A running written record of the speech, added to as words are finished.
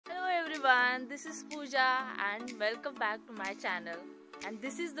everyone, this is Pooja and welcome back to my channel. And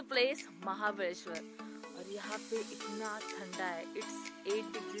this is the place Mahabaleshwar. और यहाँ पे इतना ठंडा है. It's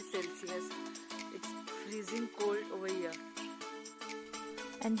 8 degrees Celsius. It's freezing cold over here.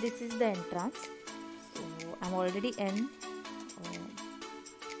 And this is the entrance. So I'm already in.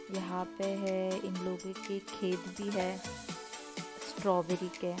 यहाँ पे है इन लोगों के खेत भी है स्ट्रॉबेरी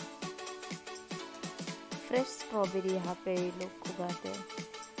के. फ्रेश स्ट्रॉबेरी यहाँ पे लोग उगाते हैं.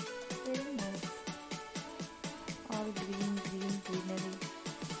 Very nice. All green green greenery.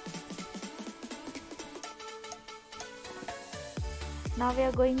 Now we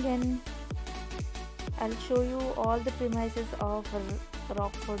are going in. I'll show you all the premises of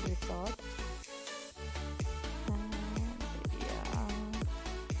Rockford Resort.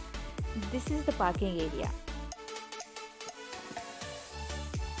 This is the parking area.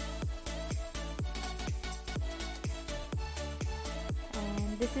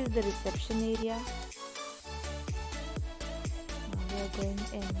 And this is the reception area. Now we are going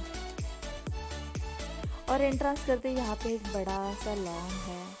in. और entrance करते यहाँ पे एक बड़ा सा lawn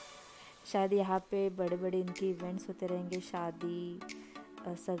है. शायद यहाँ पे बड़े बड़े इनके इवेंट्स होते रहेंगे, शादी,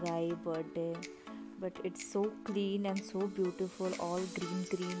 सगाई, birthday. But it's so clean and so beautiful. All green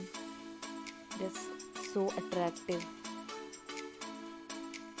green. Just so attractive.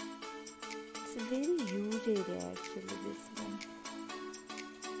 It's a very huge area actually, this one.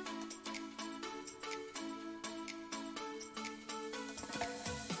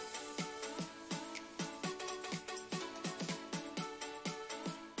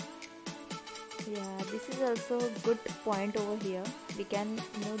 Yeah, this is also a good point over here. We can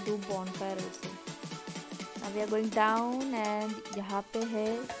do bonfire also. Now we are going down and यहाँ पे है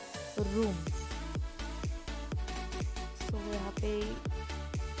rooms. तो यहाँ पे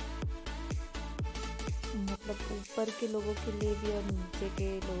मतलब ऊपर के लोगों के लिए भी और नीचे के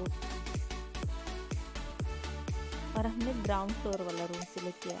लोग. और हमने ग्राउंड फ्लोर वाला रूम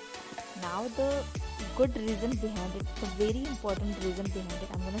सिलेक्ट किया. Now the good reason behind it, the very important reason behind it,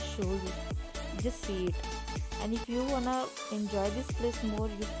 I am gonna show you. Just see it. And if you वांना enjoy this place more,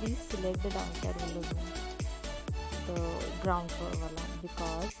 you please select the डाउनस्टायर वाला room, the ground floor वाला.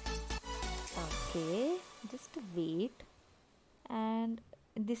 Because okay, just wait. And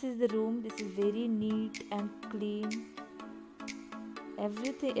this is the room. This is very neat and clean.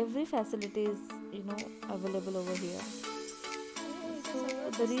 Everything, every facility is available over here. So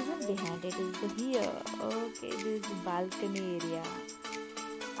the reason behind it is here. Okay, this is the balcony area.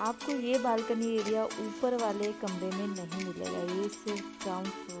 आपको ये balcony area ऊपर वाले कमरे में नहीं मिलेगा. ये सिर्फ ग्राउंड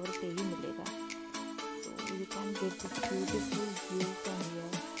फ्लोर पे ही मिलेगा. So you can get this beautiful view from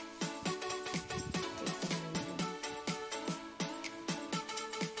here.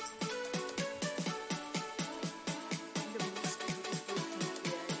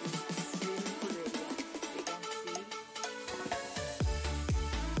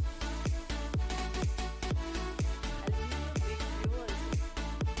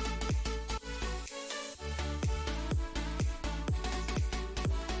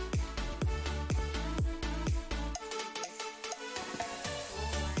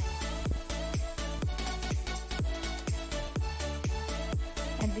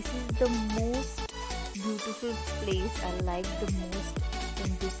 And this is the most beautiful place I like the most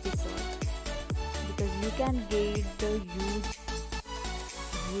in this resort, because you can get the huge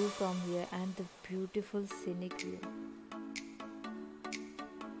view from here and the beautiful scenic view.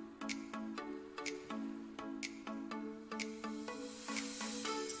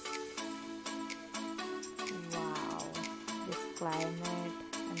 Wow, this climate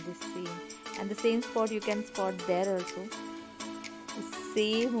and this scene, and the same spot you can spot there also.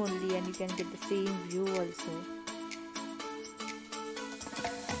 Same only, and you can get the same view also.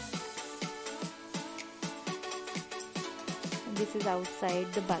 And this is outside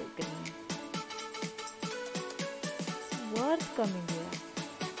the balcony. It's worth coming here.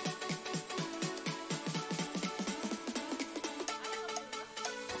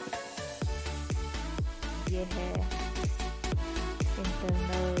 ये है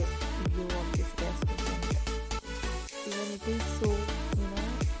internal view of this restaurant. Even it is so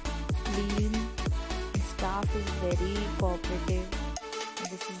clean, staff is very cooperative.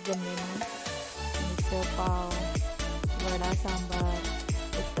 This is the menu: misal pav, vada sambar,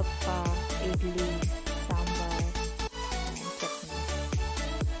 uttappa, idli, sambar and chutney.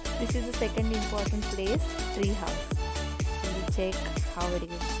 This is the second important place, tree house. So we check how it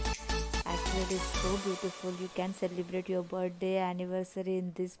is. Actually it is so beautiful. You can celebrate your birthday, anniversary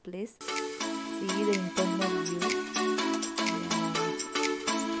in this place. See the internal view.